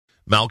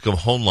Malcolm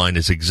Hoenlein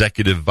is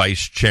Executive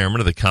Vice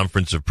Chairman of the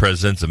Conference of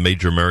Presidents of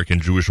Major American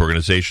Jewish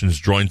Organizations,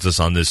 joins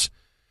us on this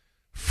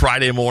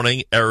Friday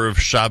morning, Erev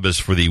Shabbos,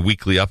 for the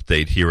weekly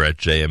update here at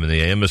JM in the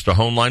AM. Mr.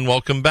 Hoenlein,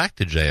 welcome back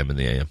to JM in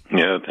the AM.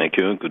 Yeah, thank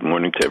you. Good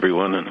morning to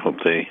everyone, and hope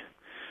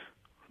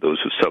those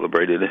who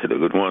celebrated had a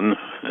good one,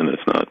 and if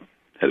not,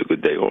 had a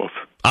good day off.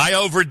 I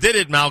overdid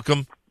it,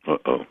 Malcolm.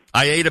 Uh-oh.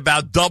 I ate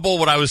about double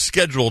what I was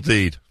scheduled to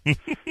eat.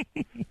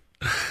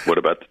 What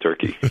about the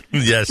turkey?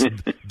 Yes,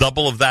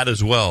 double of that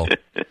as well.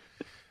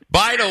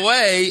 By the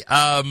way,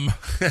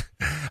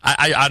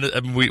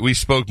 we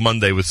spoke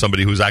Monday with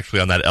somebody who's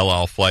actually on that El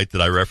Al flight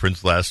that I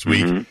referenced last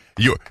week.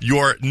 Mm-hmm.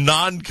 Your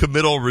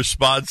non-committal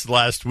response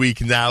last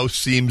week now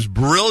seems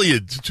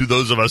brilliant to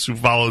those of us who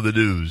follow the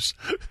news.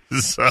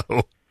 So,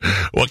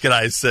 what can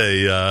I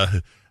say?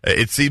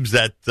 It seems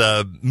that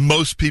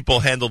most people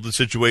handled the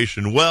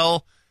situation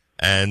well,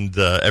 and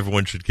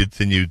everyone should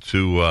continue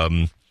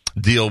to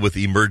deal with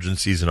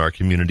emergencies in our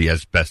community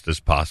as best as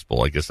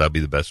possible. I guess that'd be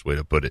the best way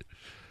to put it.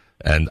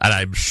 And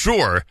I'm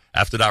sure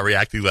after not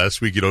reacting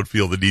last week, you don't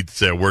feel the need to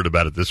say a word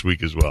about it this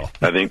week as well.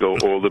 I think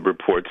all the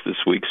reports this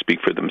week speak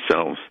for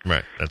themselves.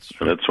 Right, that's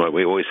true. And that's why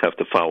we always have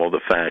to follow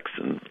the facts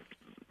and,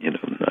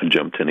 not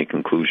jump to any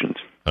conclusions.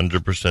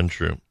 100%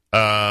 true.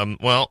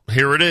 Well,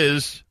 here it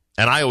is.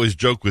 And I always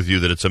joke with you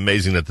that it's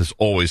amazing that this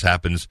always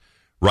happens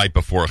right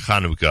before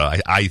Chanukah.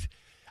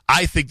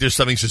 I think there's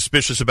something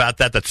suspicious about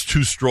that. That's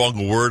too strong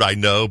a word, I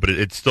know, but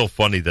it's still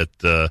funny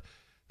that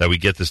we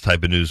get this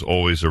type of news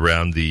always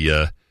around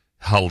the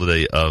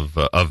holiday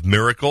of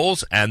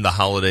miracles and the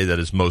holiday that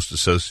is most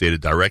associated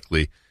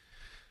directly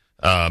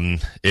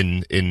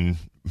in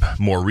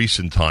more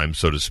recent times,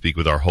 so to speak,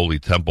 with our holy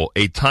temple.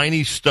 A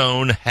tiny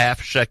stone,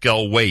 half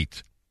shekel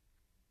weight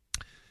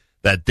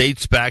that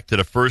dates back to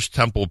the first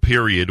temple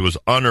period was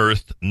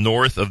unearthed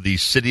north of the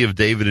city of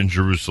David in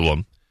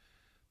Jerusalem.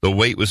 The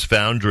weight was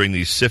found during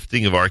the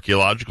sifting of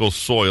archaeological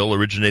soil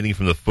originating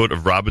from the foot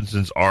of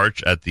Robinson's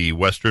Arch at the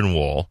western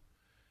wall.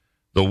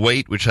 The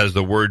weight, which has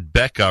the word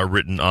Becca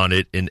written on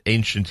it in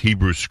ancient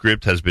Hebrew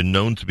script, has been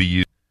known to be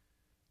used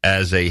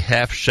as a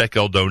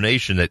half-shekel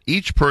donation that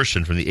each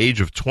person from the age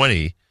of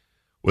 20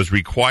 was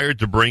required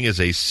to bring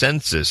as a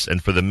census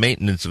and for the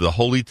maintenance of the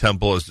Holy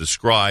Temple as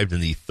described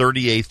in the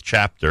 38th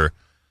chapter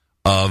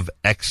of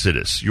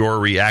Exodus. Your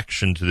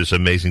reaction to this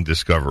amazing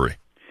discovery?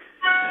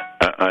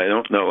 I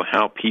don't know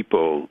how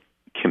people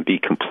can be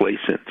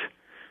complacent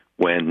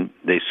when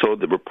they saw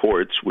the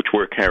reports, which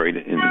were carried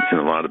in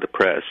a lot of the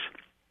press,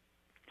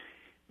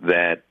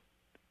 that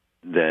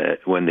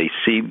when they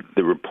see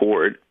the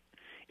report,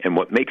 and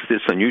what makes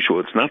this unusual,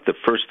 it's not the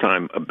first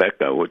time a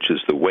Becca, which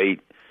is the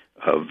weight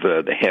of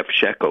the half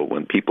shekel,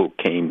 when people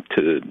came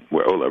to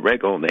where Ola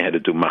Regel and they had to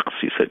do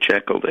Machzis a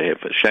shekel, the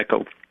half a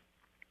shekel,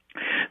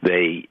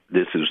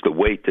 this is the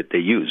weight that they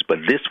use.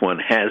 But this one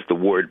has the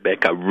word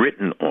Becca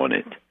written on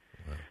it.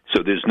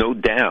 So there's no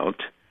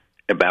doubt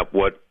about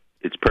what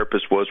its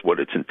purpose was, what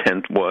its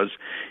intent was,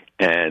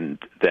 and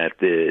that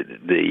they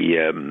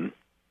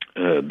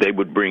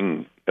would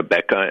bring a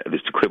Becca,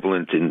 its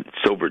equivalent in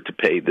silver, to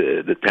pay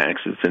the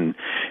taxes, and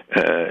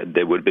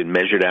they would have been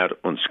measured out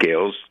on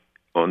scales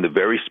on the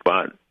very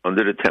spot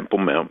under the Temple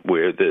Mount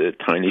where the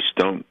tiny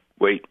stone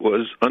weight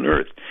was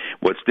unearthed.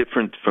 What's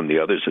different from the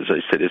others, as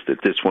I said, is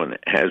that this one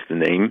has the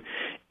name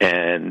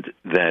and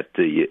that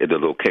the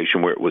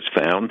location where it was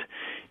found.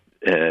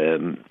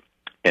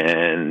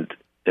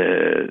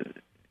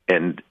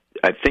 And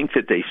I think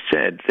that they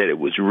said that it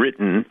was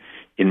written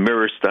in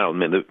mirror style,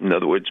 in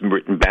other words,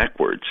 written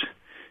backwards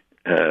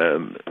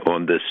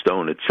on the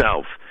stone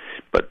itself,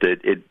 but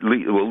that it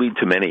will lead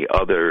to many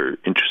other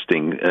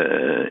interesting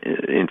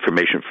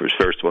information.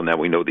 First of all, now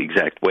we know the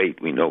exact weight,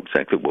 we know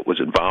exactly what was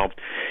involved,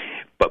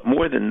 but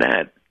more than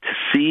that, to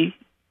see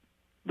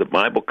the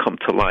Bible come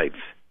to life,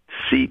 to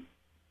see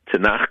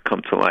Tanakh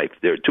come to life.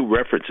 There are two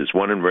references,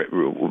 one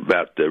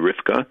about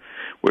Rivka,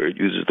 where it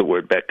uses the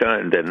word Becca,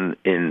 and then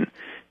in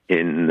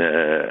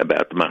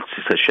about the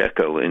Machzis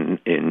HaShekel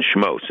in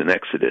Shmos, in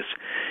Exodus.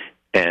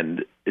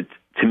 And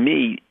to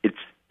me, it's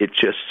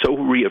just so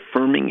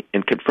reaffirming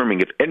and confirming.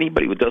 If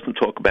anybody who doesn't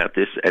talk about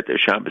this at their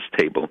Shabbos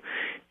table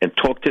and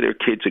talk to their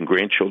kids and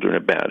grandchildren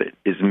about it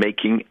is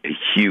making a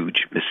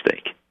huge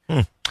mistake.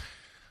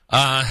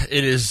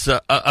 It is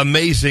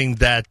amazing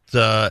that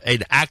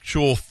an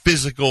actual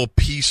physical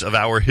piece of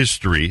our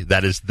history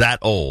that is that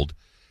old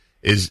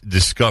is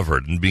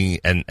discovered and being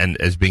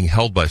as being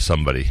held by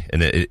somebody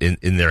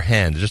in their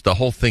hand. Just the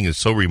whole thing is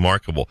so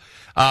remarkable.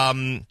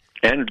 And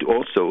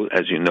also,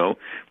 as you know,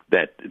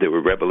 that there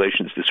were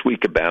revelations this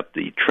week about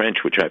the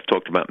trench, which I've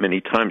talked about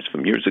many times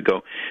from years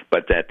ago,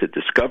 but that the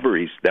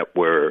discoveries that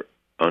were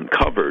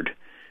uncovered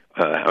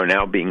are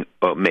now being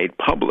made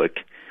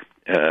public.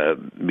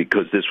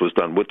 Because this was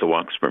done with the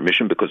Waqf's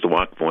permission, because the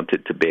Waqf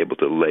wanted to be able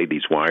to lay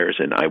these wires,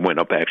 and I went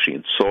up actually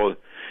and saw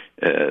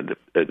the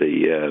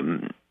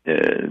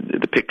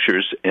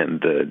pictures and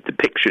the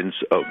depictions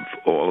of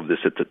all of this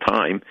at the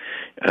time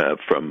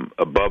from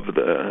above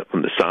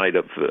from the side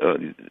of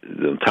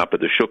the top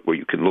of the shuk where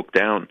you can look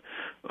down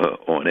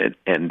on it,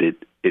 and it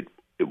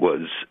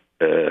was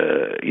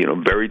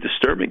very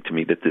disturbing to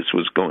me that this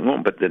was going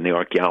on. But then the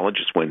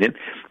archaeologists went in,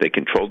 they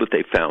controlled it,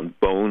 they found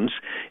bones,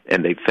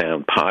 and they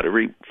found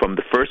pottery from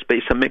the first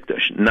Beis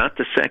HaMikdash, not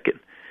the second.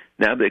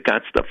 Now they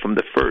got stuff from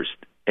the first.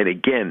 And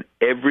again,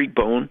 every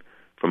bone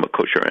from a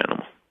kosher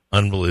animal.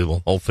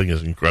 Unbelievable. Whole thing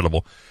is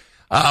incredible.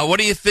 What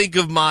do you think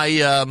of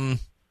my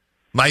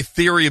my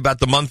theory about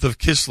the month of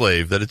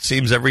Kislev, that it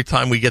seems every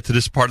time we get to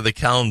this part of the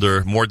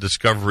calendar, more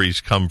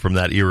discoveries come from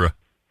that era?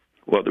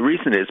 Well, the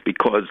reason is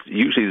because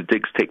usually the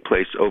digs take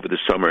place over the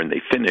summer and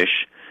they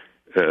finish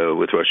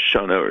with Rosh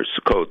Hashanah or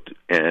Sukkot,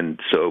 and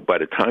so by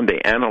the time they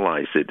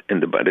analyze it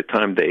and by the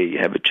time they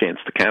have a chance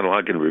to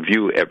catalog and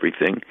review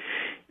everything,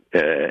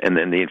 and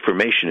then the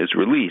information is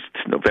released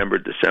November,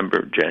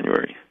 December,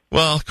 January.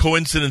 Well,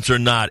 coincidence or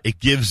not, it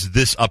gives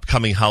this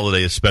upcoming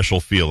holiday a special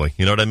feeling.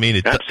 You know what I mean?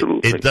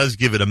 Absolutely. It does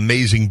give an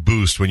amazing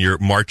boost when you're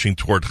marching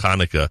toward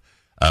Hanukkah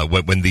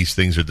when these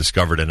things are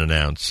discovered and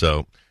announced.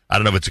 So I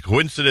don't know if it's a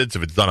coincidence,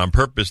 if it's done on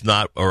purpose,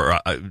 not, or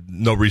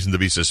no reason to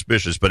be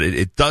suspicious, but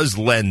it does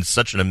lend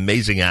such an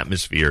amazing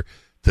atmosphere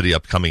to the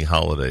upcoming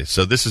holiday.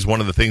 So this is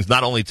one of the things,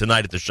 not only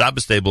tonight at the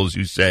Shabbos table, as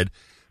you said,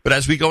 but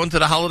as we go into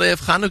the holiday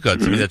of Hanukkah,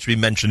 to me, that should be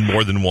mentioned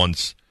more than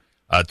once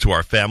to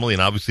our family,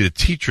 and obviously the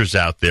teachers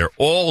out there,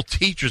 all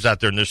teachers out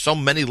there, and there's so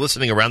many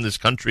listening around this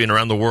country and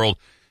around the world.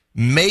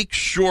 Make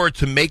sure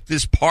to make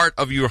this part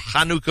of your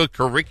Hanukkah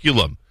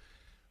curriculum.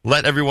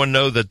 Let everyone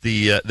know that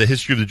the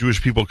history of the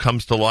Jewish people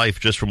comes to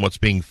life just from what's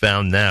being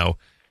found now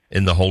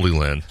in the Holy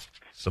Land.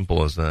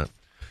 Simple as that.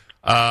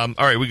 All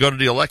right, we go to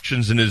the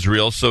elections in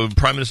Israel. So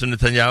Prime Minister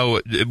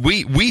Netanyahu,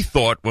 we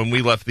thought when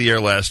we left the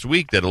air last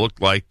week that it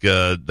looked like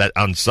that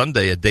on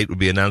Sunday a date would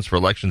be announced for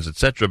elections,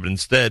 etc. But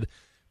instead,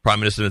 Prime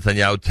Minister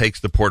Netanyahu takes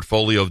the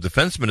portfolio of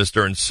defense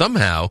minister, and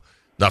somehow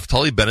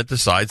Naftali Bennett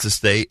decides to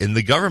stay in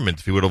the government.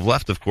 If he would have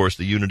left, of course,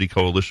 the Unity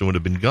Coalition would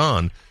have been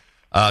gone.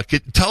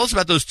 Tell us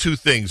about those two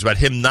things, about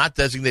him not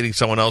designating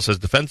someone else as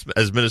defense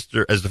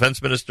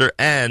minister,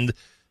 and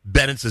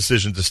Bennett's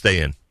decision to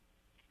stay in.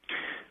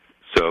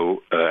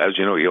 So, as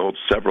you know, he holds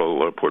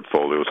several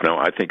portfolios now.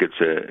 I think it's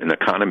an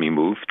economy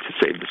move to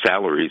save the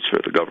salaries for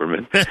the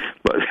government, but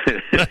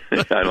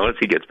unless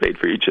he gets paid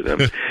for each of them.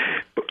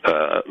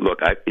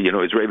 Look,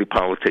 Israeli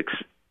politics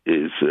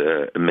is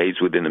a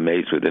maze within a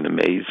maze within a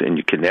maze, and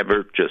you can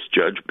never just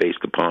judge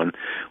based upon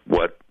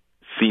what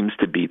seems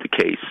to be the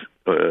case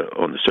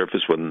on the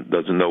surface. One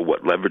doesn't know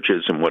what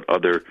leverages and what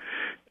other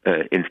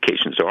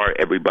indications are.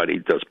 Everybody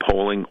does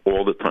polling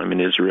all the time in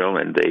Israel,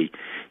 and they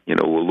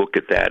will look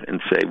at that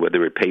and say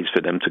whether it pays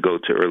for them to go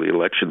to early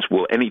elections.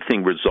 Will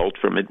anything result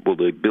from it? Will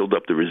they build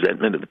up the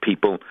resentment of the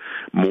people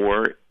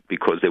more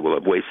because they will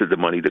have wasted the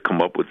money to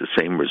come up with the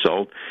same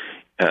result?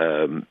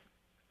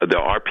 There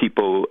are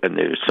people, and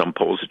there's some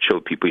polls that show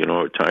people,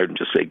 are tired and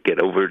just say, get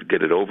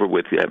it over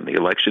with, having the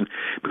election,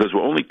 because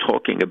we're only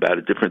talking about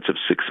a difference of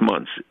 6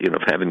 months,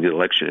 of having the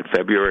election in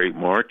February,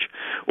 March,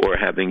 or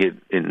having it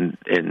in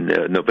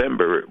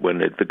November when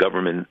the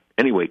government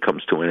anyway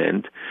comes to an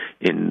end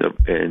in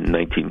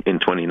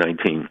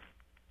 2019.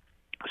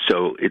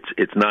 So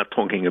it's not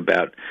talking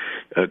about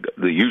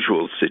the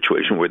usual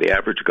situation where the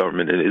average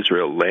government in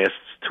Israel lasts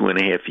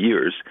 2.5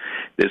 years.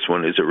 This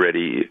one is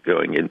already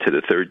going into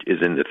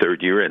in the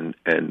third year and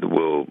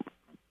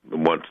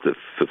wants to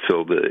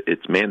fulfill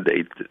its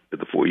mandate,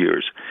 the 4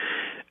 years.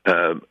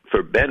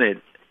 For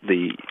Bennett,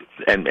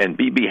 and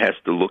Bibi has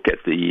to look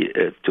at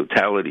the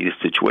totality of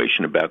the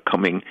situation about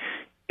coming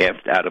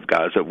out of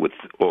Gaza with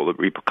all the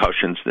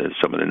repercussions,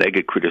 some of the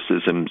negative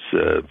criticisms,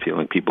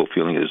 people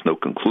feeling there's no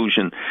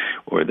conclusion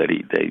or that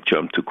they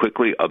jumped too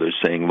quickly. Others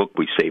saying, look,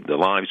 we saved their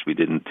lives. We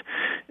didn't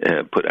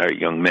put our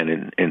young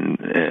men and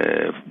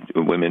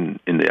women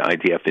in the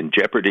IDF in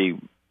jeopardy.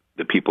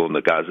 The people in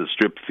the Gaza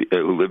Strip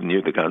who live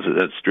near the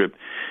Gaza Strip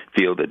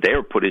feel that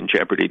they're put in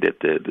jeopardy, that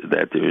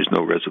there is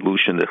no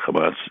resolution, that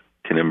Hamas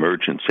can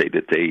emerge and say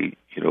that they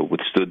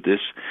withstood this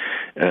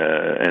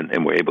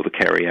and were able to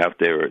carry out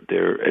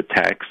their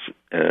attacks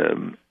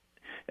and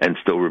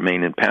still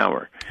remain in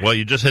power. Well,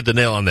 you just hit the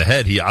nail on the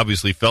head. He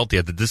obviously felt he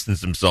had to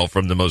distance himself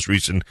from the most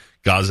recent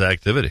Gaza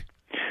activity.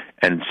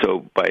 And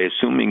so by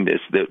assuming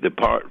this, the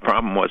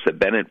problem was that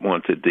Bennett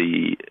wanted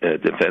the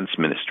defense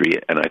ministry,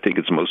 and I think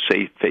it's the most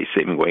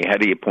face-saving way.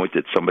 Had he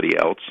appointed somebody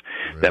else,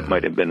 that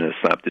might have been a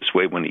stop this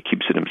way. When he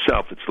keeps it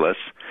himself, it's less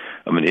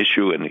of an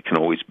issue, and it can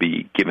always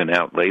be given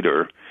out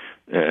later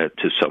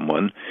to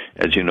someone.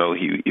 As you know,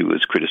 he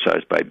was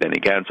criticized by Benny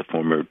Gantz, a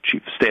former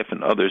chief of staff,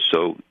 and others,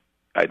 so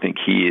I think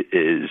he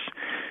is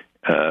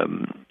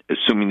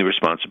assuming the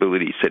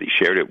responsibility. He said he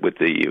shared it with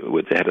the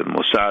head of the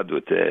Mossad,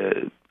 with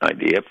the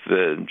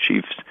IDF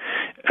chiefs,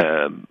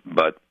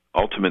 but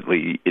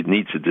ultimately it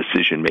needs a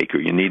decision maker.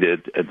 You need a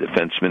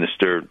defense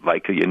minister,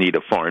 like you need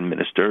a foreign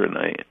minister, and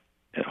I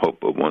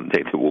hope one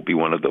day there will be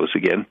one of those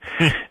again.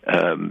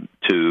 And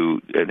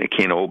it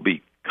can't all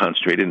be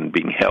concentrated and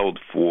being held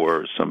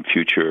for some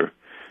future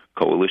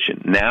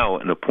coalition. Now,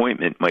 an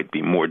appointment might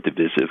be more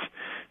divisive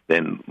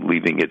than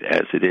leaving it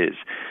as it is.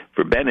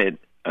 For Bennett,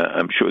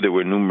 I'm sure there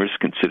were numerous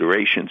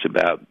considerations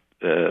about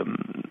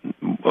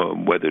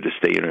whether to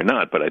stay in or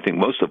not. But I think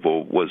most of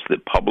all was the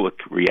public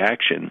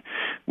reaction,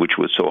 which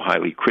was so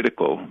highly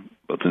critical,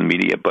 both in the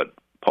media, but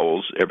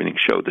polls, everything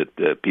showed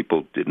that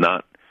people did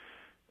not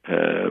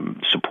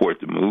support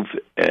the move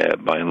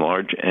by and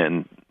large.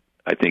 And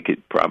I think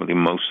it probably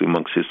mostly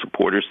amongst his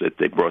supporters that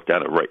they brought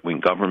down a right-wing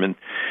government.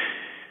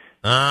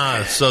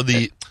 I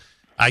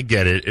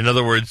get it. In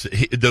other words,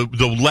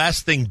 the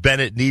last thing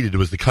Bennett needed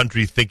was the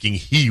country thinking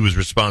he was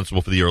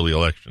responsible for the early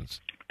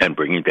elections. And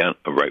bringing down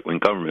a right-wing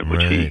government,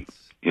 which he,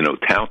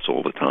 touts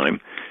all the time.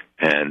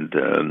 And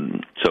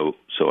so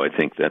I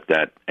think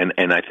that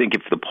and I think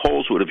if the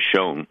polls would have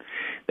shown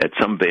that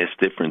some vast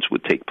difference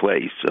would take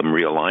place, some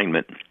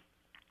realignment,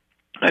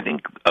 I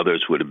think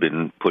others would have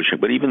been pushing.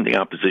 But even the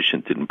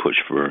opposition didn't push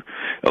for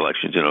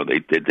elections. They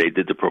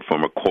did the pro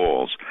forma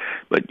calls,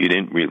 but you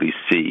didn't really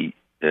see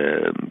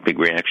big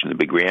reaction. The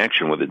big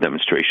reaction were the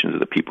demonstrations of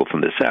the people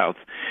from the South,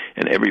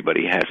 and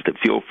everybody has to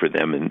feel for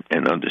them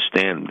and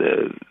understand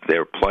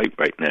their plight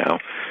right now.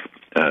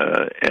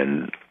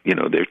 And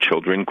their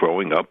children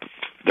growing up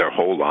their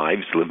whole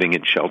lives living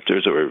in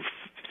shelters or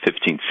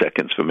 15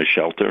 seconds from a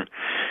shelter.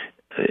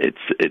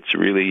 It's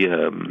really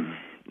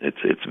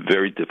it's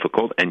very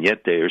difficult, and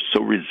yet they are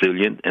so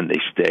resilient, and they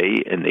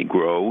stay and they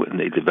grow and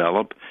they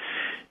develop.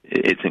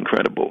 It's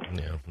incredible.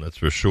 Yeah, that's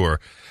for sure.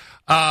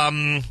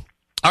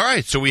 All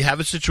right, so we have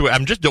a situation.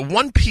 I'm just the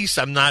one piece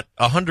I'm not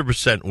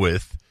 100%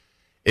 with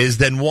is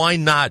then why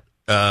not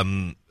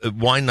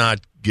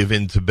give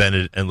in to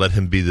Bennett and let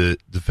him be the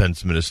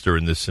defense minister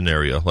in this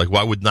scenario? Like,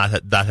 why would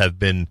that have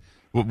been?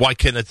 Why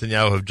can't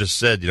Netanyahu have just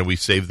said, we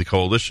saved the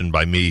coalition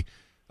by me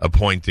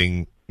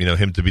appointing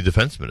him to be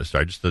defense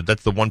minister?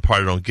 That's the one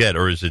part I don't get,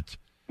 or is it?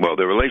 Well,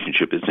 their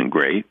relationship isn't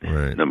great,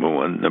 right. Number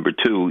one. Number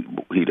two,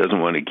 he doesn't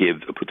want to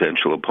give a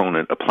potential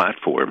opponent a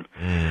platform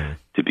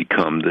to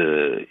become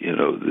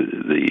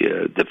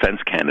the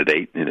defense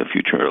candidate in a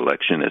future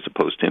election, as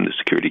opposed to him the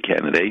security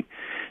candidate.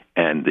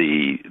 And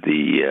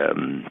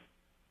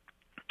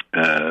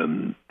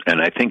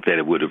and I think that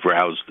it would have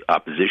roused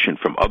opposition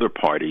from other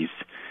parties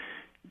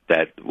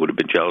that would have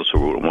been jealous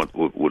or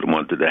would have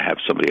wanted to have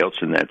somebody else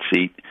in that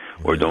seat,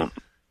 or don't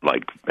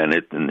like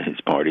Bennett and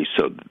his party.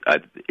 So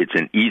it's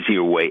an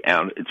easier way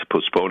out. It's a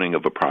postponing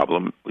of a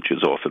problem, which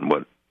is often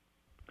what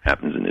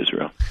happens in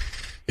Israel.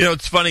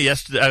 It's funny.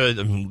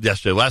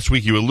 Last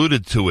week, you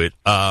alluded to it.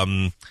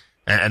 And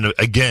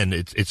again,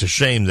 it's a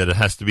shame that it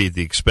has to be at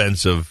the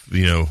expense of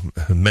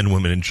men,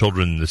 women, and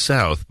children in the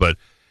South. But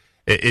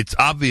it's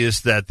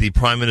obvious that the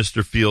prime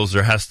minister feels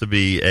there has to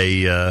be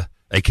a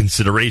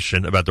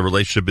consideration about the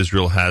relationship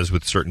Israel has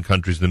with certain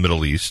countries in the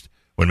Middle East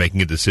when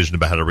making a decision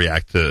about how to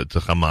react to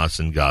Hamas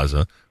in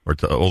Gaza or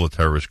to all the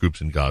terrorist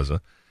groups in Gaza.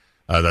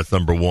 That's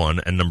number one.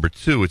 And number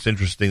two, it's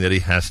interesting that he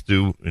has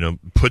to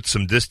put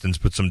some distance,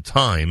 put some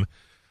time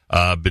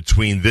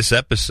between this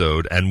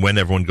episode and when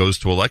everyone goes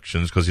to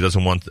elections, because he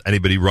doesn't want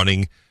anybody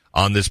running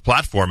on this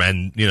platform.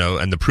 And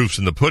and the proof's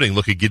in the pudding.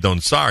 Look at Gideon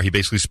Sa'ar. He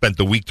basically spent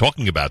the week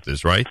talking about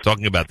this, right?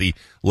 Talking about the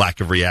lack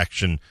of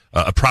reaction,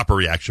 a proper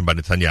reaction by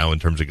Netanyahu in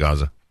terms of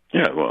Gaza.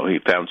 Yeah, well, he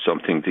found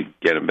something to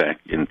get him back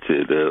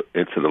into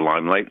the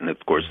limelight, and of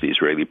course, the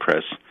Israeli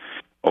press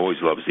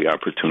always loves the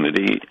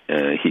opportunity.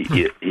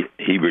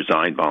 He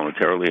resigned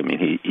voluntarily. I mean,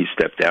 he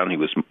stepped down. He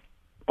was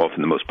often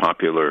the most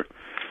popular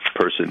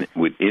person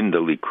within the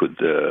Likud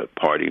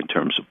party in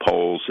terms of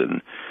polls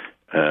and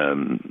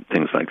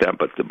things like that.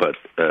 But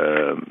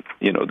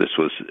this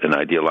was an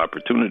ideal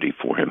opportunity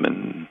for him,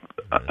 and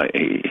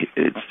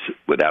it's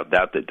without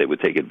doubt that they would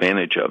take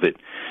advantage of it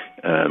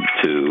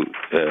to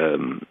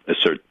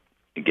assert.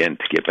 Again,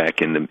 to get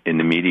back in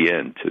the media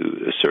and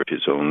to assert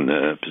his own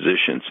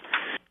positions.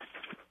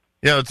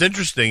 It's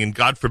interesting, and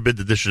God forbid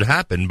that this should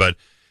happen. But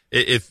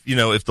if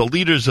the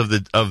leaders of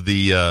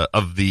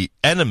the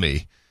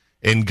enemy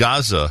in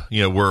Gaza,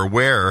 were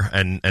aware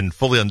and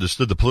fully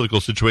understood the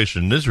political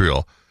situation in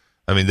Israel,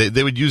 I mean,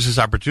 they would use this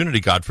opportunity,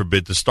 God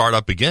forbid, to start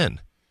up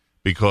again.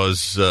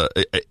 Because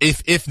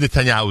if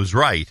Netanyahu is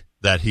right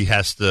that he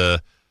has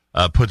to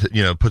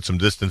put some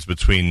distance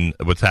between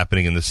what's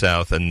happening in the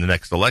South and the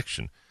next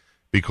election.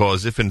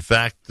 Because if in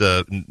fact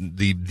the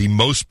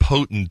most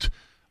potent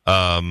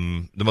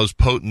argument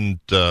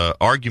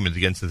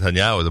against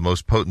Netanyahu, the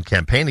most potent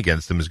campaign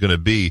against him is going to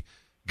be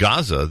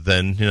Gaza,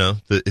 then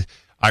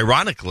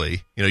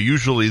ironically,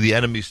 usually the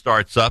enemy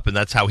starts up and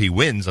that's how he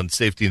wins on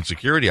safety and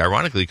security.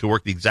 Ironically, it could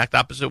work the exact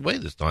opposite way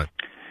this time.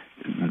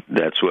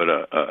 That's what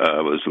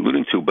I was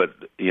alluding to. But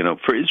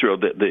for Israel,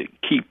 the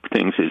key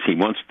things is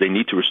they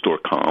need to restore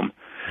calm.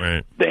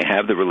 Right. They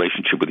have the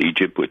relationship with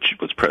Egypt, which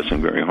was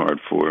pressing very hard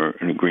for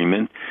an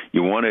agreement.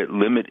 You want to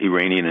limit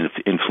Iranian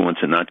influence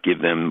and not give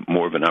them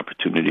more of an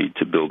opportunity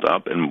to build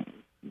up. And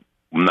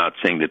I'm not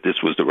saying that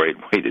this was the right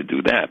way to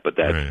do that, but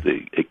that's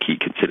right. A key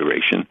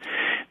consideration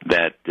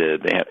that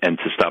they have, and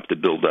to stop the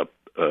buildup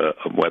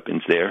of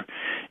weapons there,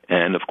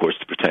 and of course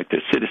to protect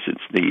their citizens.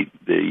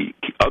 The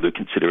other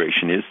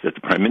consideration is that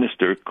the prime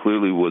minister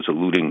clearly was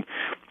alluding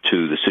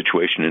to the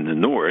situation in the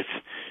north,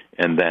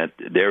 and that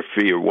their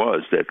fear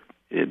was that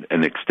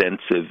an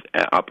extensive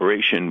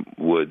operation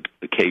would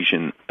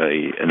occasion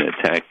an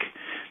attack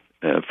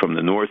from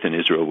the north, and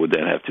Israel would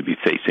then have to be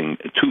facing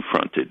a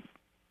two-fronted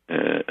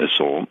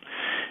assault.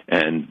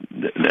 And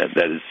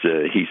that is,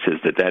 he says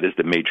that is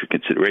the major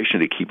consideration.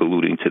 They keep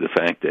alluding to the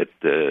fact that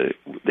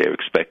they're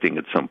expecting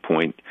at some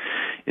point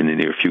in the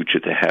near future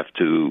to have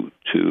to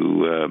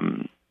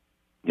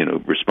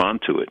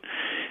respond to it.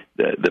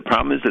 The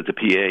problem is that the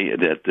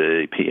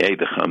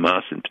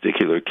Hamas in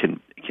particular,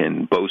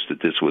 can boast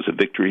that this was a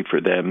victory for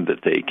them,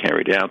 that they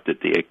carried out, that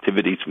the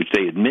activities which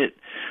they admit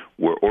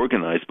were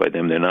organized by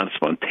them. They're not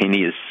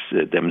spontaneous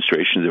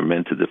demonstrations. They're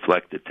meant to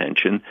deflect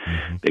attention.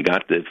 Mm-hmm. They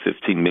got the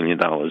 $15 million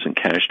in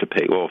cash to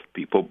pay off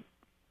people,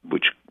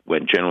 which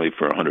went generally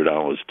for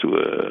 $100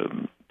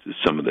 to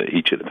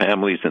each of the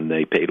families, and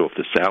they paid off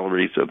the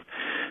salaries of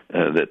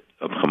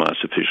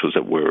Hamas officials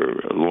that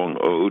were long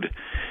owed.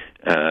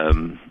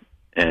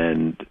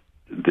 And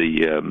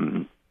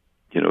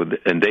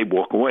they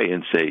walk away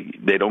and say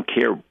they don't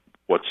care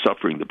what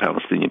suffering the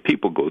Palestinian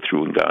people go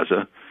through in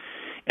Gaza,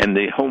 and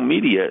the whole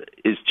media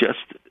is just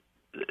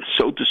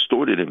so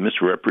distorted and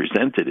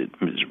misrepresentative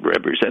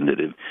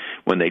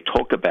when they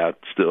talk about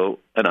still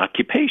an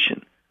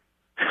occupation.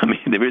 I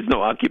mean, there is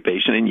no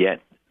occupation, and yet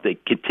they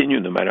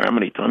continue, no matter how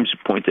many times you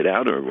point it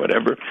out or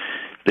whatever,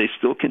 they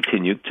still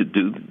continue to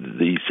do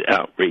these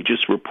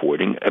outrageous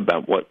reporting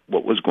about what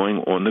was going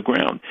on the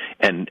ground.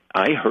 And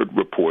I heard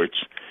reports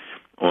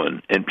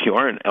on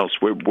NPR and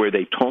elsewhere where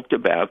they talked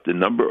about the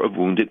number of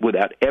wounded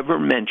without ever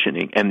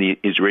mentioning, and the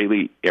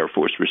Israeli Air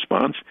Force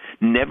response,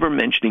 never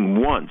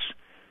mentioning once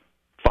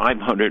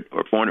 500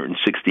 or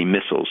 460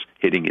 missiles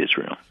hitting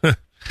Israel.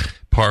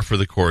 Par for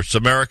the course.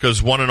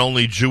 America's one and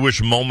only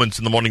Jewish Moments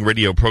in the Morning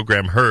radio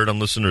program, heard on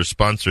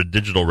listeners-sponsored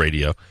digital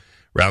radio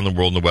around the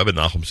world on the web at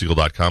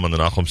NachumSegal.com, on the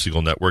Nachum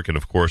Segal Network, and,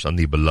 of course, on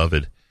the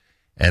beloved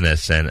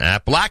NSN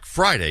app. Black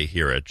Friday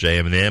here at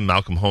JM&M.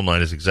 Malcolm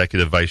Hoenlein is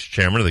Executive Vice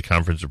Chairman of the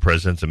Conference of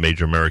Presidents of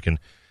Major American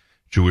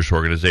Jewish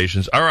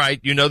Organizations. All right,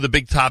 you know the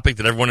big topic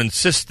that everyone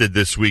insisted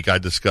this week I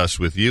discuss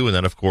with you, and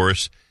that, of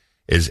course,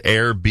 is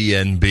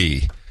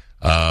Airbnb.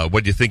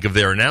 What do you think of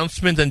their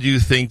announcement, and do you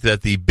think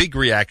that the big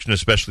reaction,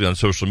 especially on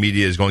social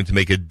media, is going to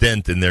make a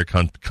dent in their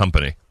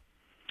company?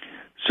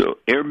 So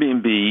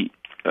Airbnb,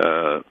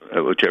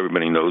 which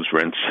everybody knows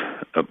rents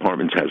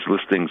apartments, has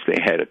listings. They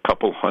had a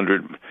couple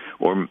hundred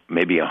or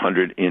maybe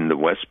 100 in the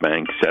West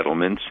Bank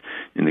settlements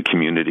in the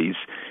communities,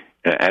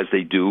 as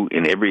they do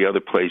in every other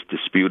place,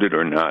 disputed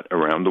or not,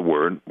 around the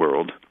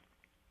world.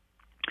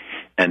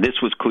 And this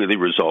was clearly a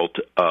result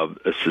of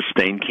a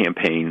sustained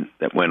campaign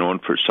that went on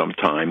for some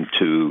time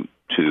to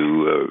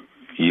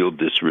yield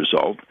this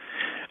result.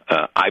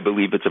 I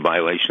believe it's a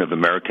violation of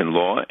American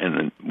law,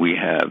 and we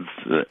have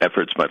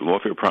efforts by the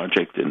Lawfare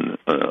Project and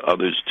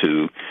others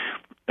to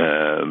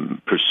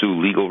pursue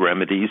legal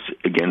remedies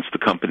against the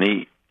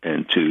company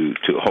and to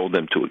hold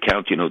them to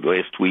account. You know,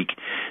 last week,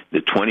 the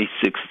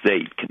 26th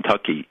state,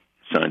 Kentucky,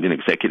 signed an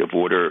executive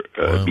order,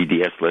 wow.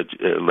 BDS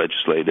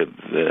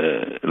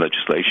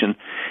legislation,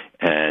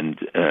 and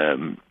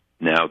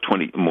now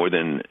more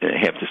than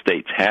half the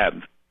states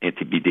have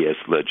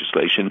anti-BDS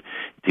legislation,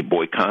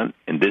 anti-boycott,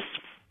 and this,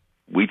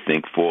 we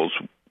think, falls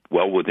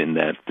well within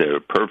that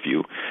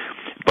purview.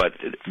 But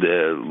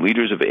the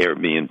leaders of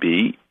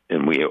Airbnb,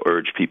 and we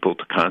urge people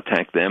to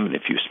contact them, and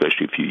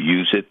especially if you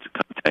use it, to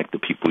contact the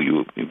people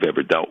you've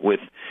ever dealt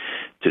with,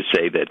 to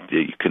say that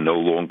you can no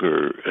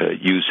longer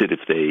use it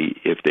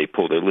if they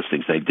pull their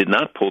listings. They did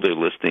not pull their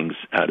listings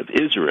out of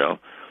Israel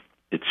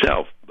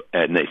itself,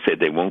 and they said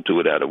they won't do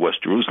it out of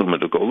West Jerusalem or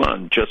the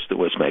Golan, just the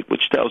West Bank,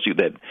 which tells you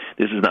that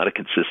this is not a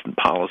consistent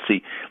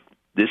policy.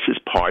 This is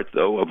part,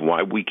 though, of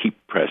why we keep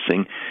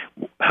pressing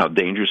how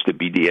dangerous the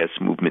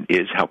BDS movement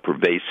is, how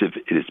pervasive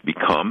it has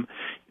become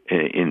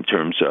in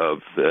terms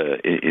of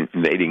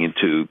invading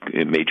into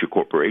major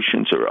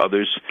corporations or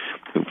others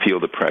who feel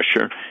the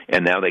pressure,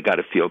 and now they got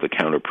to feel the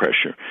counter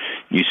pressure.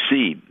 You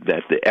see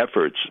that the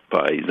efforts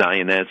by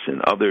Zionists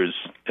and others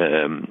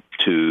on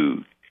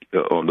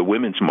the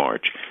Women's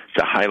March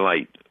to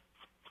highlight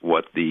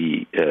what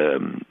the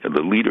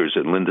leaders,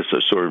 and Linda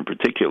Sarsour in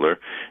particular,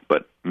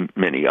 but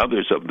many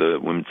others of the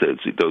women,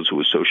 those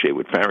who associate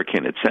with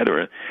Farrakhan,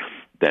 etc.,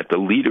 that the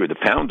leader, the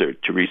founder,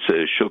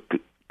 Teresa Shook,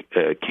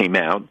 came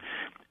out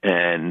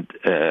and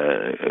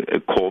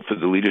called for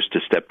the leaders to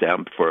step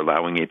down for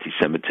allowing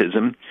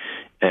anti-Semitism,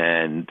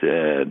 and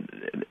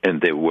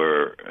there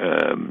were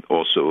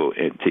also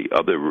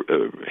other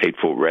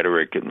hateful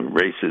rhetoric and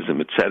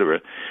racism, etc.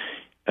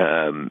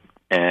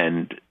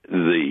 And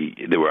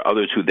there were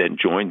others who then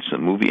joined,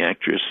 some movie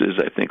actresses,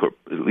 I think, or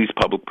at least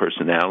public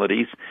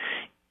personalities.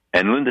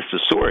 And Linda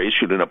Sarsour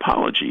issued an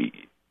apology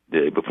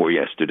before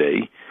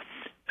yesterday.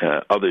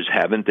 Others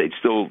haven't. They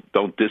still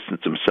don't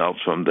distance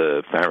themselves from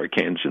the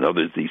Farrakhan's and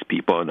others, these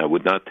people, and I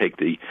would not take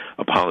the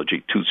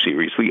apology too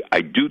seriously. I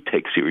do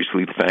take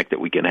seriously the fact that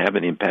we can have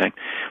an impact,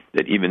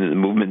 that even in the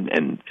movement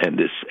and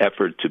this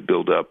effort to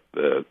build up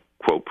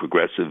quote,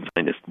 progressive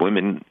Zionist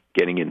women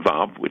getting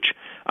involved, which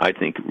I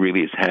think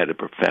really has had a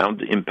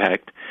profound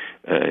impact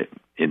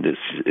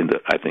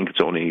I think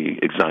it's only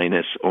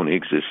Zionists only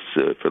exists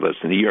for less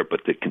than a year,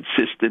 but the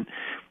consistent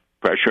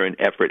pressure and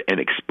effort and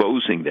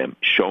exposing them,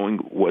 showing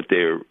what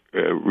they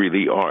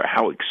really are,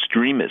 how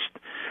extremist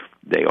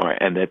they are,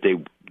 and that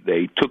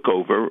they took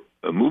over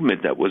a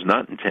movement that was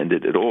not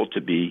intended at all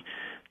to be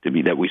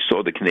that. We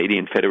saw the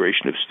Canadian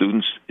Federation of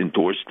Students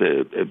endorsed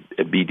a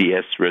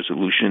BDS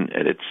resolution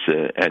at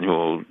its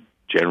annual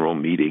general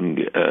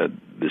meeting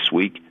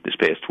this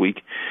past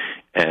week,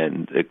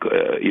 and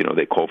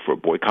they called for a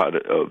boycott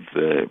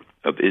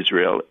of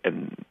Israel,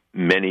 and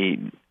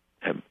many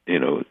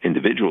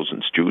individuals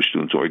and Jewish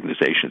students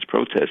organizations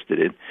protested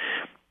it.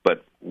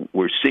 But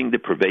we're seeing the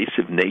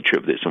pervasive nature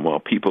of this, and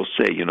while people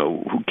say,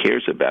 who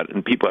cares about it,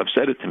 and people have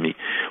said it to me,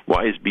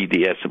 why is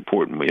BDS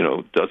important?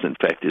 It doesn't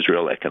affect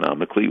Israel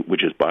economically,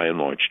 which is by and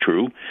large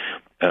true.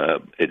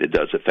 It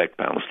does affect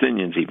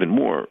Palestinians even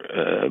more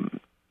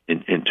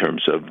in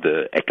terms of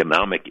the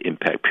economic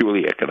impact,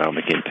 purely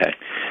economic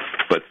impact.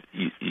 But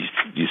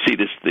you see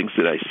these things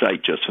that I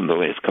cite just from the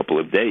last couple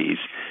of days,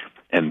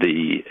 and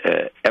the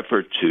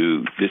effort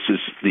this is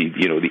the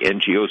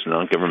NGOs,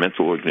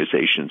 non-governmental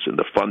organizations, and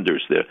the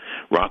funders. The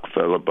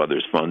Rockefeller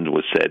Brothers Fund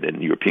was said,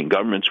 and European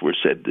governments were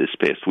said this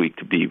past week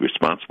to be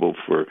responsible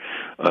for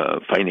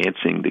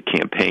financing the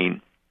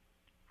campaign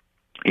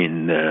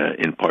in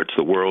parts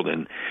of the world,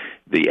 and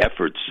the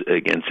efforts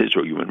against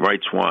Israel, Human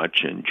Rights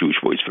Watch and Jewish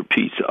Voice for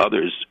Peace,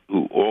 others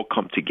who all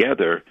come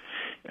together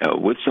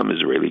with some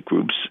Israeli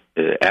groups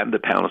and the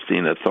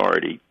Palestinian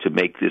Authority to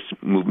make this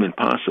movement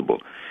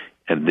possible.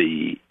 And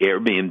the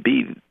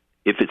Airbnb,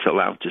 if it's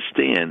allowed to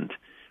stand,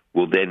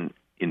 will then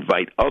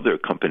invite other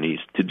companies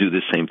to do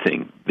the same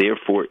thing.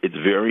 Therefore, it's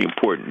very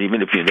important,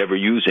 even if you never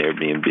use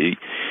Airbnb,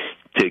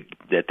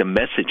 that the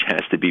message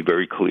has to be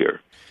very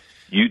clear.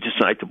 You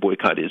decide to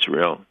boycott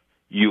Israel,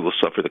 you will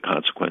suffer the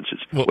consequences,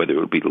 whether it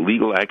will be the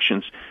legal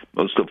actions.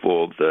 Most of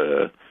all,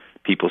 the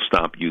people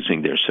stop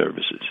using their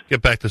services.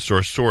 Get back to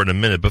Source in a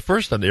minute, but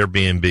first on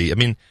Airbnb, I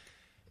mean,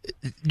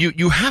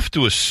 you have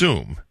to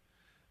assume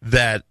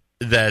that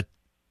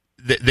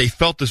they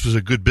felt this was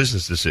a good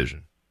business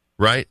decision,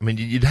 right? I mean,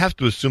 you'd have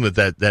to assume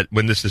that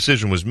when this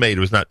decision was made,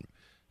 it was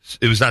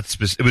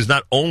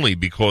not only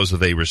because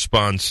of a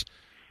response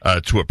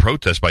to a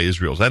protest by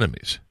Israel's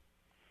enemies.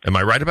 Am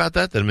I right about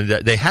that? I mean,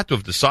 they had to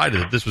have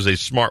decided that this was a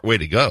smart way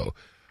to go.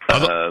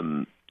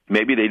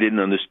 Maybe they didn't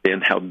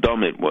understand how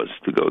dumb it was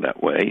to go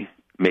that way.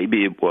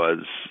 Maybe it was,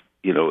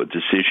 a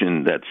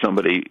decision that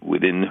somebody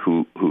within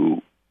who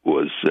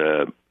was,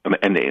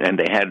 and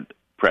they had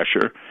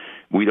pressure.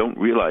 We don't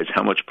realize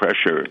how much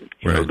pressure,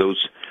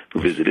 those who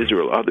visit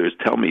Israel, others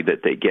tell me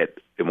that they get,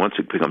 and once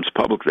it becomes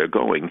public,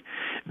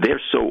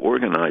 they're so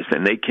organized,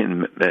 and they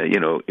can,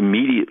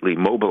 immediately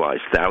mobilize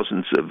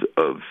thousands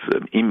of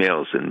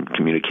emails and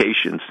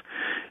communications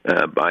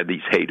by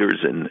these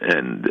haters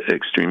and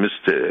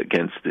extremists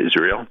against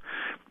Israel.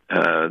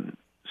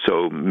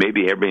 So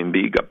maybe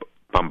Airbnb got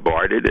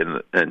bombarded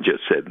and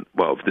just said,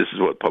 well, if this is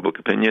what public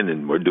opinion,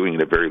 and we're doing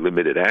it a very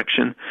limited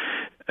action,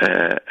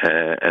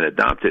 and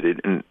adopted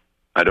it. And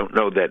I don't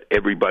know that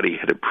everybody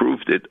had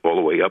approved it all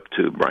the way up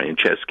to Brian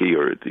Chesky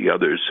or the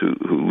others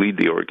who lead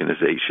the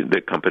organization,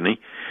 the company.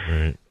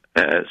 Right.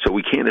 So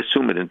we can't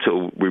assume it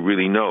until we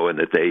really know, and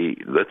that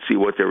let's see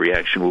what their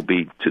reaction will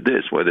be to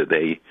this, whether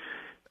they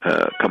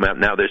come out.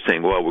 Now they're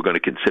saying, well, we're going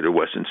to consider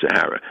Western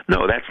Sahara.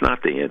 No, that's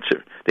not the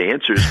answer. The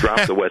answer is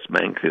drop the West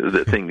Bank,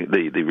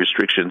 the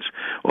restrictions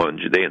on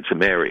Judea and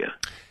Samaria.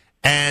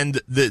 And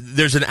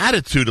there's an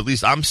attitude, at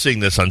least I'm seeing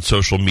this on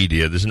social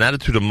media, there's an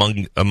attitude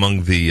among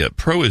the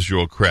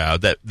pro-Israel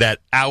crowd that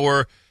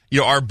our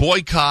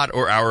boycott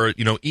or our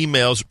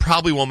emails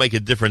probably won't make a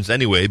difference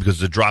anyway, because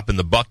it's a drop in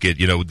the bucket.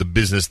 The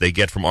business they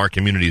get from our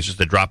community is just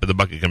a drop in the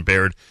bucket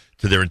compared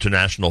to their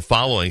international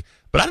following.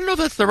 But I don't know if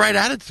that's the right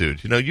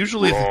attitude.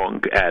 Usually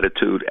wrong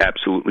attitude.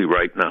 Absolutely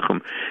right, Nachum.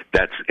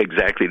 That's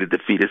exactly the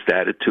defeatist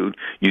attitude.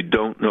 You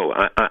don't know.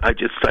 I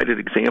just cited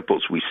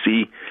examples. We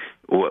see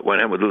when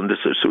I'm with Linda,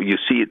 so you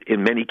see it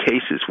in many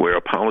cases where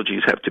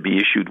apologies have to be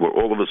issued, where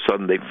all of a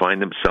sudden they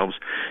find themselves.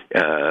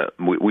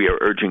 We are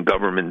urging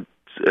government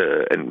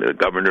and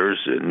governors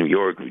in New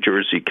York, New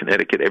Jersey,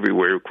 Connecticut,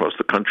 everywhere across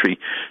the country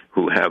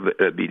who have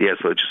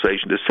BDS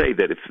legislation to say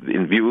that if,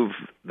 in view of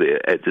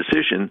a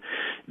decision,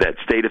 that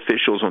state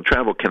officials on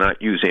travel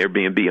cannot use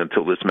Airbnb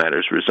until this matter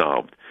is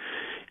resolved.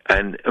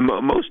 And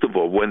most of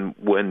all,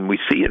 when we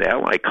see an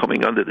ally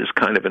coming under this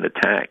kind of an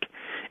attack,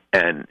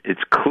 and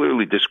it's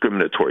clearly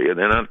discriminatory, and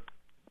they're not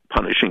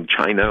punishing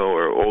China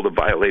or all the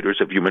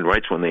violators of human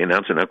rights when they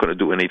announce they're not going to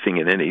do anything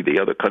in any of the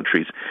other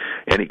countries,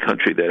 any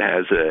country that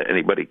has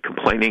anybody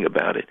complaining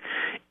about it.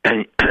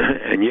 And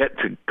yet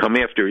to come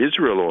after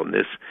Israel on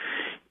this,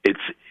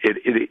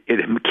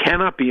 it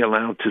cannot be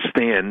allowed to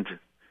stand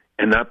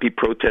and not be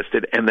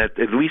protested, and that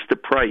at least the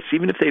price,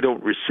 even if they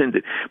don't rescind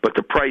it, but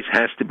the price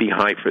has to be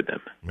high for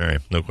them. All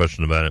right, no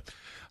question about it.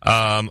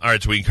 All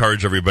right, so we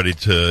encourage everybody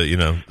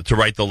to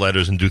write the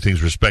letters and do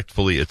things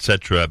respectfully,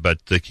 etc.,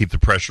 but to keep the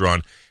pressure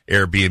on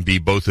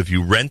Airbnb, both if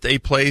you rent a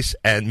place,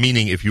 and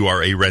meaning if you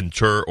are a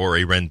renter or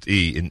a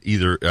rentee. In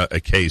either a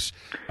case,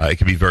 it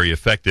can be very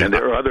effective. And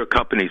there are other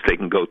companies they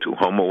can go to,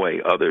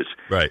 HomeAway, others.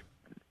 Right.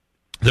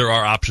 There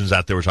are options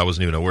out there, which I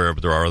wasn't even aware of,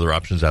 but there are other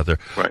options out there.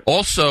 Right.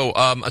 Also,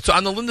 so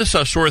on the Linda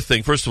Sarsour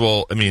thing, first of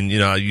all, I mean,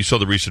 you saw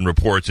the recent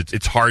reports.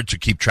 It's hard to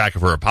keep track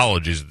of her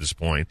apologies at this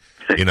point,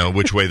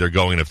 which way they're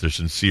going, if they're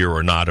sincere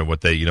or not, or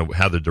what they,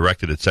 how they're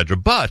directed, etc.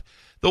 But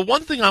the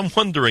one thing I'm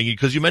wondering,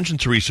 because you mentioned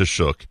Teresa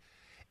Shook,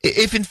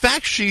 if in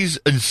fact she's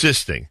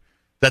insisting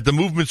that the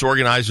movement's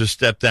organizers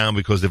step down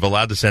because they've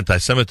allowed this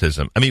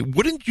anti-Semitism, I mean,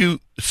 wouldn't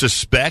you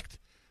suspect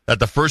that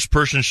the first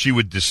person she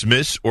would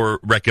dismiss or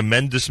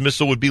recommend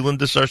dismissal would be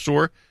Linda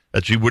Sarsour,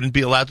 that she wouldn't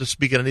be allowed to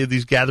speak at any of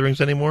these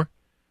gatherings anymore?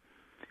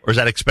 Or is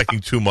that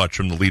expecting too much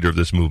from the leader of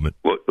this movement?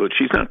 Well,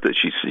 she's not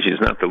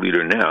the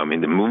leader now. I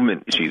mean, the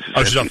movement, she's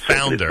a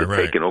founder,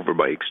 right? Taken over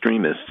by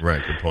extremists.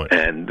 Right, good point.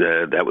 And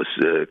that was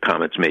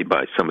comments made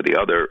by some of the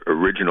other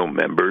original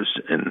members,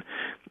 and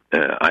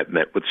I've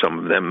met with some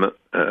of them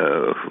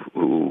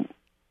who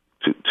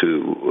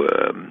to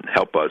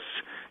help us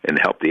and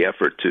help the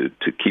effort to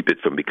keep it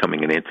from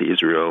becoming an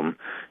anti-Israel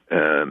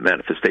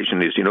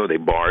manifestation. As you know, they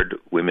barred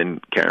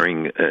women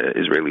carrying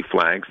Israeli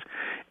flags,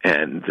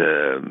 and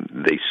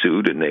they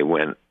sued and they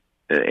went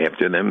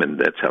after them, and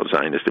that's how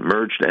Zionists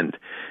emerged. And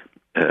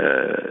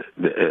they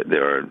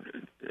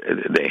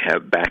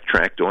have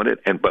backtracked on it,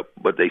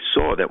 but they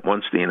saw that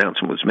once the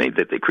announcement was made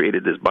that they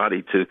created this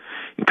body to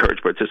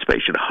encourage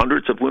participation,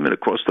 hundreds of women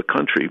across the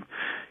country,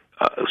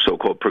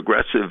 so-called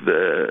progressive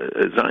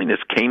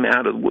Zionists, came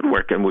out of the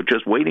woodwork and were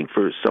just waiting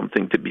for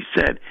something to be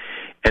said.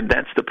 And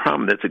that's the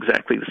problem. That's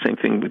exactly the same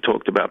thing we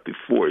talked about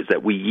before, is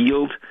that we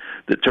yield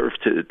the turf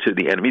to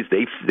the enemies.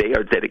 They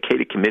are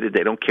dedicated, committed.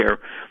 They don't care,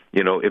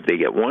 if they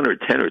get 1 or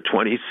 10 or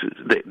 20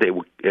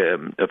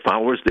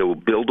 followers, they will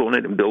build on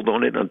it and build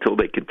on it until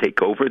they can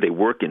take over. They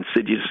work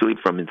insidiously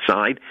from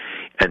inside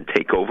and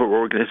take over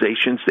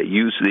organizations. They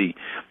use the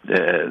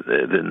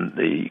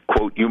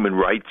quote, human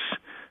rights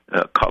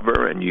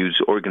cover, and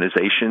use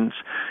organizations,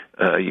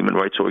 human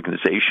rights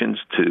organizations,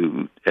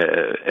 to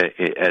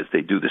as they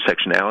do the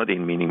sectionality,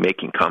 meaning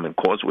making common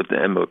cause with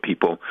them, or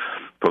people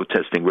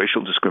protesting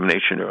racial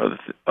discrimination or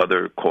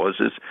other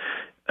causes,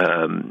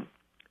 and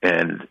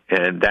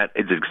that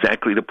is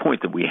exactly the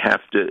point, that we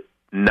have to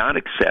not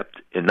accept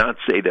and not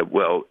say that,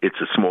 well, it's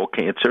a small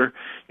cancer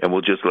and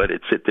we'll just let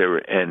it sit there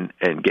and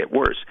get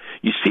worse.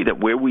 You see that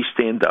where we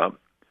stand up,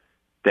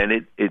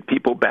 then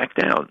people back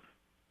down.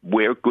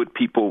 Where good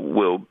people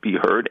will be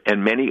heard,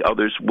 and many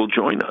others will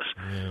join us.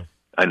 Yeah.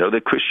 I know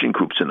that Christian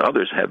groups and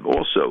others have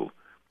also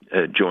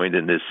joined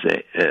in this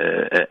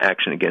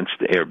action against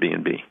the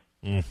Airbnb.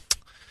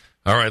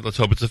 All right, let's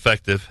hope it's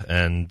effective,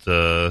 and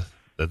that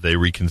they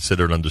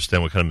reconsider and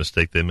understand what kind of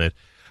mistake they made.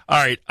 All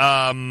right,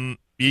 the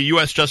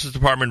U.S. Justice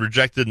Department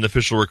rejected an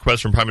official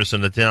request from Prime Minister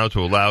Netanyahu to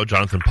allow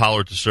Jonathan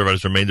Pollard to serve out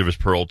his remainder of his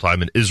parole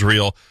time in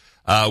Israel.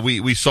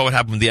 We saw what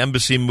happened with the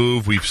embassy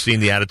move. We've seen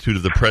the attitude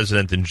of the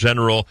president in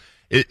general.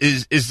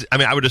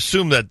 I would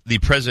assume that the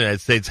President of the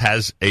United States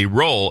has a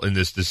role in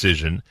this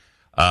decision.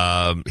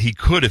 He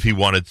could, if he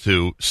wanted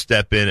to,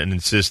 step in and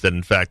insist that,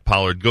 in fact,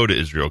 Pollard go to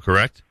Israel,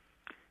 correct?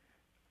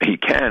 He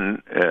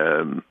can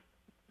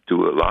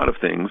do a lot of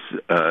things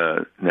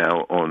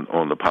now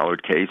on the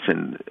Pollard case,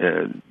 and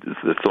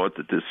the thought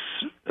that this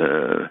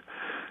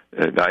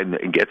guy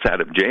gets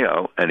out of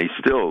jail and he's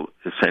still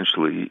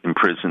essentially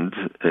imprisoned,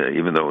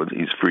 even though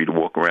he's free to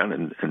walk around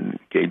and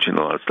engage in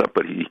a lot of stuff,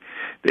 but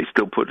they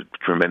still put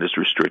tremendous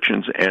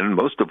restrictions, and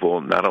most of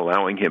all, not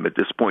allowing him at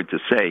this point to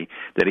say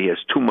that he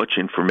has too much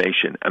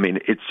information. I mean,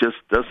 it just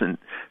doesn't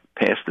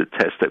pass the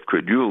test of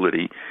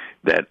credulity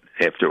that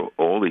after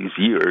all these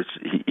years,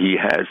 he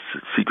has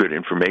secret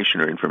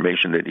information or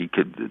information that he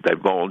could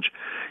divulge,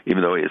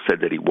 even though he has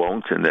said that he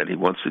won't, and that he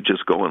wants to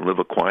just go and live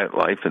a quiet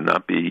life and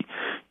not be,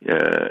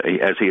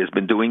 as he has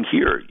been doing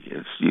here.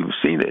 You've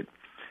seen it.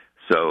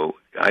 So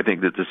I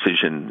think the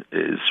decision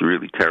is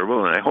really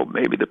terrible, and I hope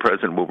maybe the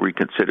president will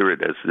reconsider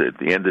it, as at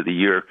the end of the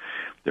year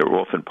there are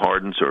often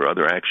pardons or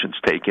other actions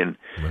taken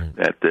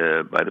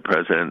by the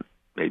president.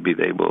 Maybe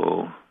they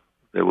will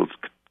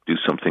do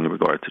something in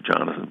regard to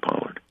Jonathan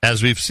Pollard.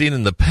 As we've seen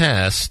in the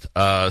past,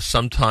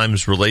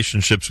 sometimes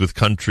relationships with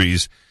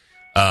countries.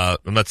 I'm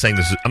not saying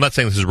this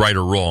is right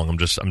or wrong.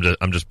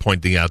 I'm just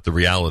pointing out the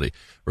reality.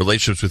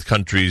 Relationships with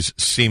countries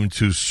seem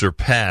to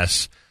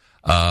surpass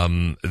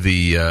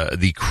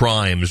the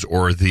crimes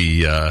or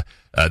the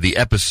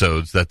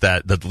episodes that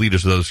the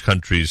leaders of those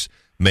countries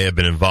may have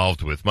been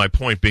involved with. My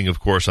point being, of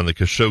course, on the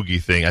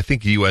Khashoggi thing, I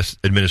think the U.S.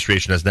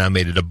 administration has now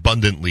made it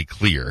abundantly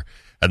clear,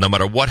 and no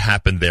matter what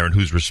happened there and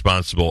who's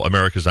responsible,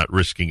 America's not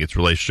risking its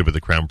relationship with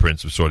the Crown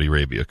Prince of Saudi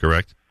Arabia,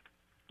 correct?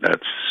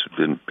 That's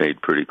been made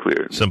pretty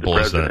clear. Simple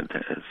as that. The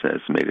president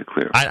has made it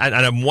clear. And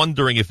I'm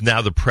wondering if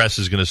now the press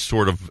is going to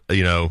sort of,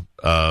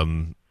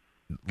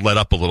 let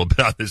up a little bit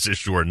on this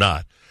issue or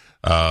not.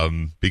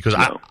 Because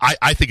no.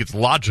 I think it's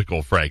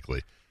logical,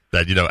 frankly,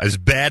 That, as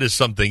bad as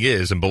something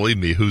is, and believe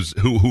me,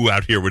 who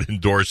out here would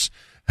endorse,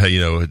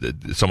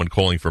 someone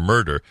calling for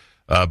murder?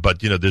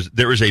 But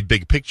there is a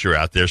big picture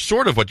out there,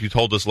 sort of what you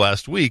told us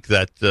last week,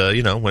 that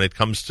when it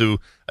comes to,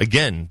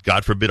 again,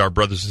 God forbid our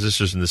brothers and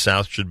sisters in the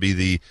South should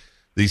be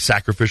the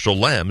sacrificial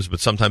lambs, but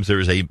sometimes there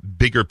is a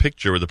bigger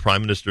picture where the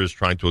prime minister is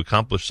trying to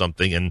accomplish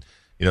something and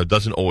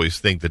doesn't always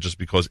think that just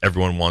because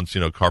everyone wants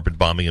carpet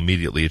bombing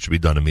immediately, it should be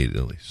done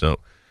immediately. So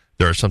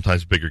there are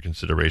sometimes bigger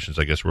considerations.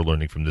 I guess we're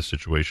learning from this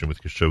situation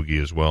with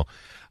Khashoggi as well.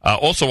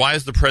 Also, why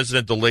has the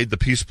president delayed the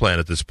peace plan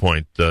at this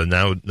point?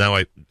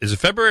 Is it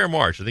February or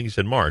March? I think he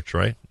said March,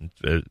 right?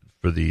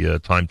 For the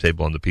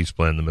timetable on the peace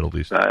plan in the Middle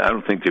East. I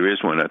don't think there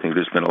is one. I think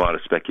there's been a lot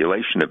of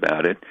speculation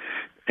about it,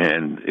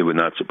 and it would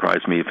not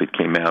surprise me if it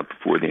came out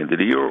before the end of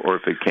the year, or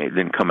if it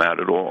didn't come out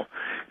at all,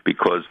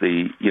 because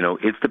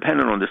it's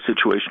dependent on the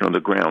situation on the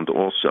ground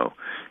also.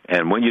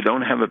 And when you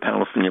don't have a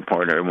Palestinian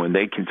partner, and when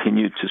they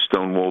continue to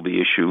stonewall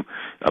the issue,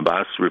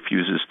 Abbas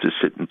refuses to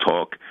sit and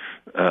talk.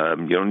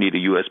 You don't need a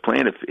U.S.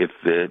 plan if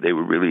they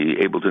were really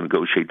able to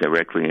negotiate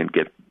directly and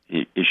get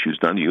issues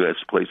done. The U.S.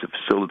 plays a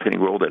facilitating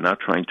role. They're not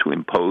trying to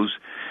impose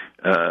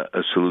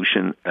a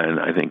solution, and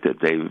I think that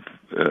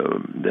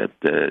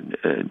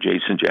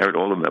Jason, Jared,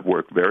 all of them have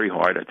worked very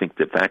hard. I think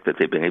the fact that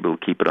they've been able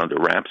to keep it under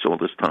wraps all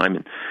this time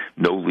and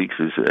no leaks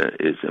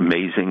is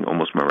amazing,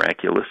 almost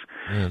miraculous.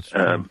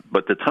 Yeah,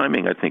 but the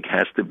timing, I think,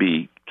 has to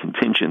be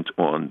contingent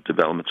on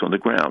developments on the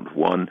ground.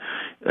 One,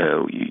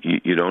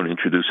 you don't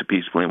introduce a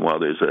peace plan while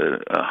there's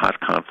a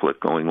hot conflict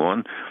going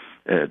on.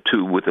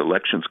 Two, with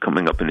elections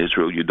coming up in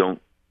Israel, you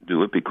don't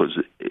do it because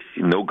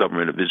no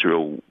government of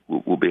Israel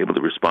will be able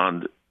to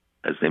respond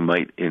as they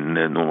might in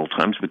normal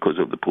times because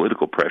of the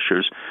political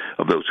pressures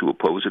of those who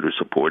oppose it or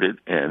support it,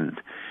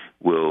 and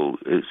will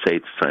say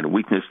it's a sign of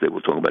weakness. They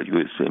will talk about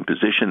U.S.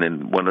 imposition,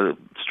 and one of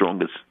the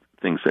strongest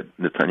things that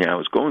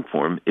Netanyahu is going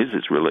for him is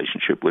his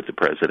relationship with the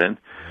president.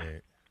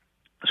 Right.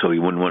 So he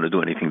wouldn't want to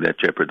do anything that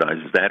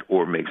jeopardizes that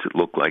or makes it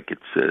look like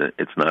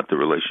it's not the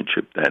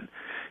relationship that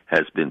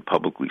has been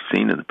publicly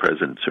seen, and the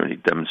president certainly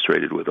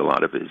demonstrated with a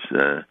lot of his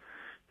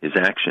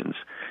actions.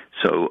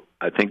 So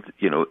I think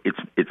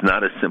it's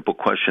not a simple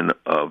question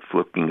of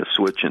flipping a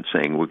switch and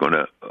saying we're going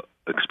to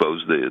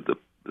expose the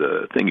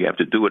thing. You have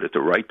to do it at the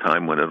right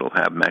time when it'll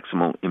have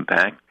maximum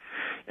impact,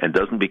 and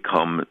doesn't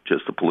become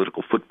just a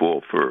political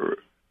football for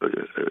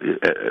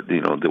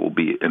there will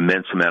be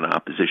immense amount of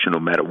opposition no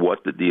matter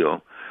what the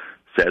deal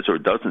says or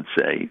doesn't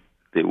say.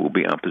 There will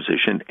be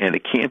opposition, and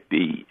it can't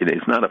be. It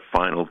is not a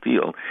final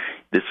deal.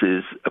 This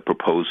is a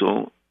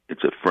proposal.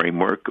 It's a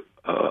framework.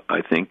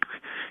 I think.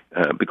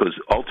 Because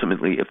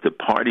ultimately, if the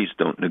parties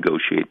don't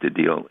negotiate the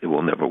deal, it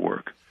will never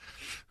work.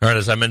 All right,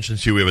 as I mentioned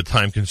to you, we have a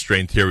time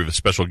constraint here. We have a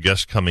special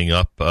guest coming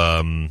up.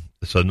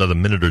 So another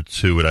minute or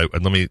two,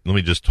 and let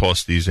me just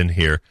toss these in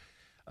here.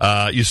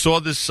 You saw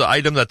this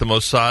item that the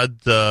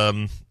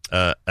Mossad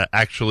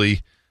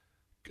actually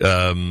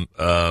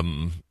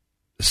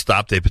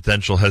stopped a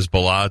potential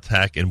Hezbollah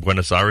attack in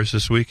Buenos Aires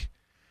this week?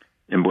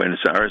 In Buenos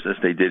Aires, as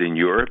they did in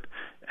Europe,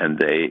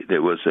 and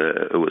it was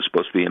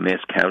supposed to be a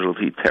mass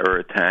casualty terror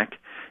attack.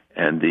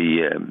 And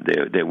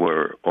there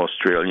were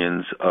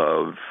Australians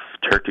of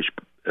Turkish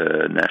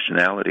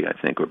nationality, I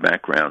think, or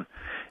background,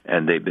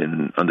 and they've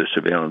been under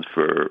surveillance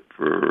for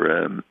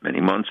many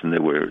months, and they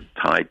were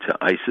tied to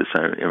ISIS.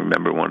 I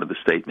remember one of the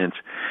statements.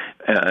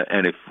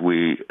 And if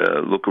we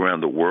look around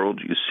the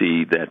world, you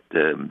see that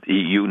the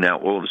EU now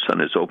all of a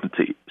sudden is open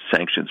to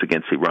sanctions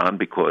against Iran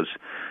because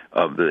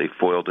of the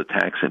foiled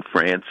attacks in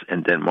France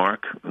and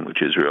Denmark, in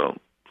which Israel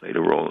played a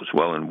role as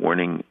well in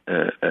warning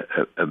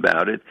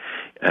about it,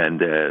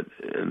 and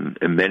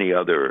many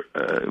other.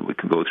 We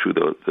can go through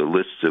the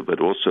lists, but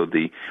also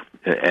the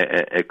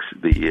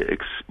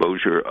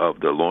exposure of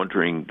the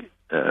laundering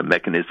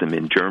mechanism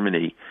in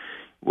Germany,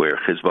 where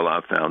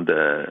Hezbollah found,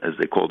 as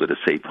they called it, a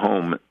safe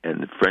home,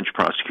 and the French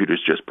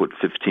prosecutors just put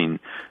 15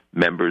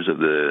 members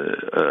of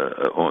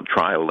on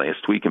trial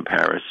last week in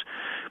Paris.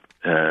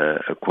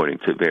 According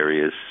to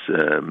various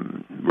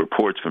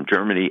reports from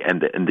Germany,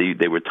 and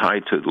they were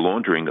tied to the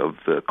laundering of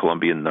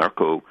Colombian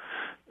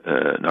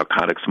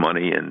narcotics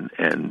money and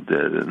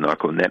the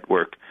narco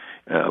network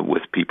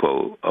with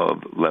people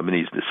of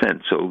Lebanese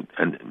descent. So,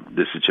 and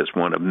this is just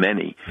one of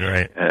many,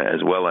 right.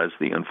 As well as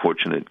the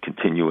unfortunate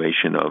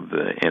continuation of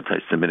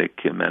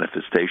anti-Semitic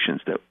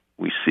manifestations that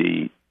we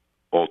see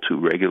all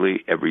too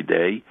regularly every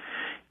day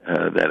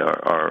that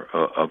are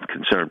of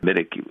concern.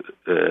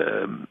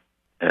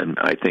 And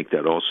I think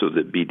that also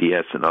the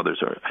BDS and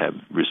others have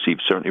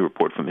received certainly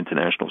report from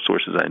international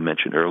sources I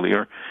mentioned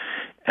earlier,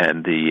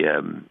 and there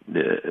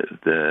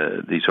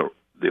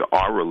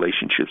are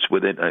relationships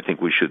with it. I think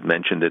we should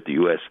mention that the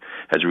U.S.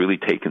 has really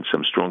taken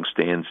some strong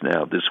stands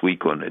now this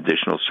week on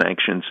additional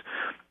sanctions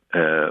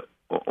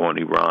on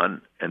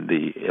Iran and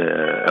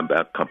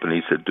about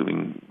companies that are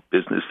doing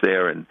business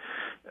there, and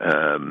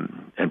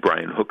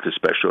Brian Hook, the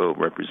special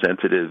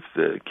representative,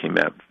 came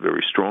out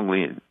very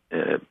strongly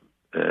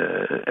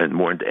and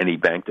warned any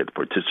bank that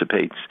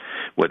participates,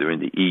 whether in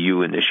the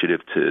EU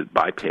initiative to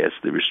bypass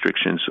the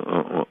restrictions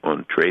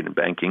on trade and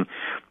banking,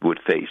 would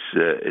face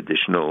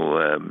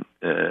additional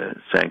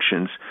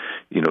sanctions.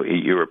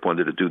 Europe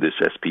wanted to do this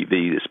SPV,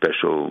 the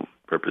special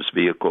purpose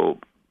vehicle.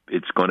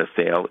 It's going to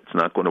fail. It's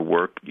not going to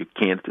work. You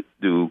can't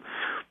do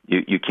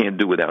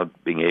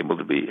without being able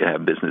to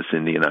have business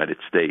in the United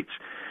States.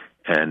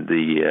 And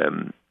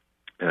the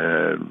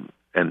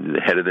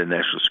head of the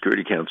National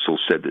Security Council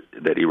said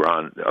that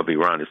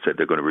Iran has said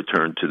they're going to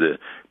return to the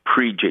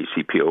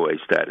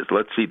pre-JCPOA status.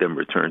 Let's see them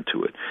return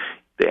to it.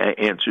 The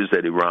answer is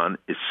that Iran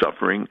is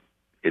suffering.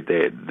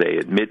 They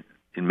admit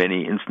in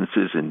many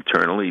instances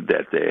internally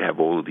that they have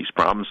all of these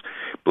problems,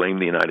 blame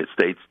the United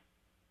States,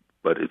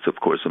 but it's, of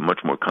course, a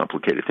much more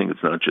complicated thing.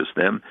 It's not just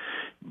them,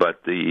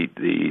 but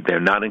they're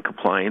not in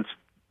compliance.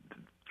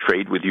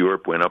 Trade with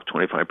Europe went up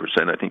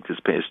 25%, I think, this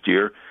past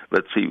year.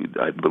 Let's see.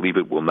 I believe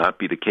it will not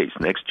be the case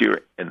next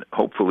year, and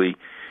hopefully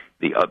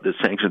the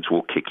sanctions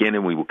will kick in,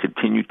 and we will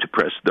continue to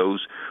press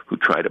those who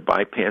try to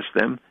bypass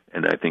them.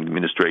 And I think the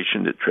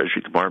administration, the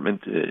Treasury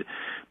Department,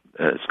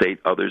 state,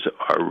 others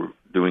are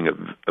doing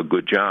a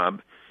good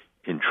job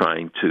in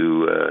trying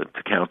to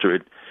counter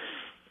it.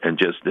 And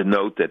just to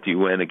note that the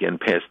UN again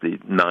passed the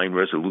 9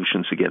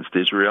 resolutions against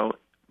Israel.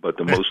 But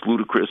the most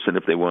ludicrous, and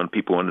if people want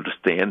to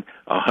understand,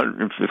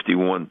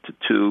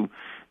 151-2,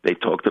 they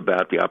talked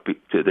about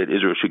that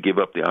Israel should give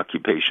up the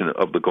occupation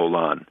of the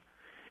Golan.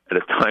 At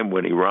a time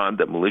when Iran,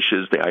 the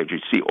militias, the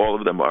IGC, all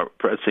of them are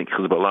pressing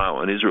Hezbollah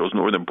on Israel's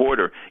northern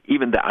border,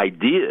 even the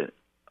idea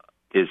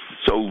is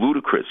so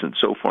ludicrous and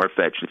so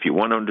far-fetched. If you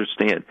want to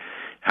understand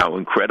how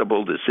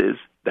incredible this is,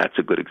 that's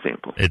a good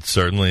example. It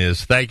certainly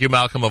is. Thank you,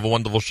 Malcolm. Have a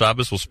wonderful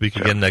Shabbos. We'll speak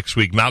again next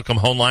week. Malcolm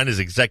Hoenlein is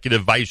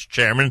Executive Vice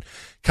Chairman,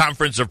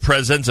 Conference of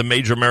Presidents of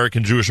Major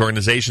American Jewish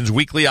Organizations.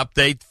 Weekly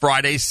update,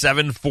 Friday,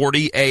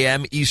 7:40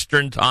 a.m.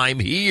 Eastern Time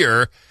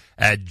here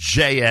at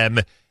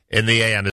JM in the AM.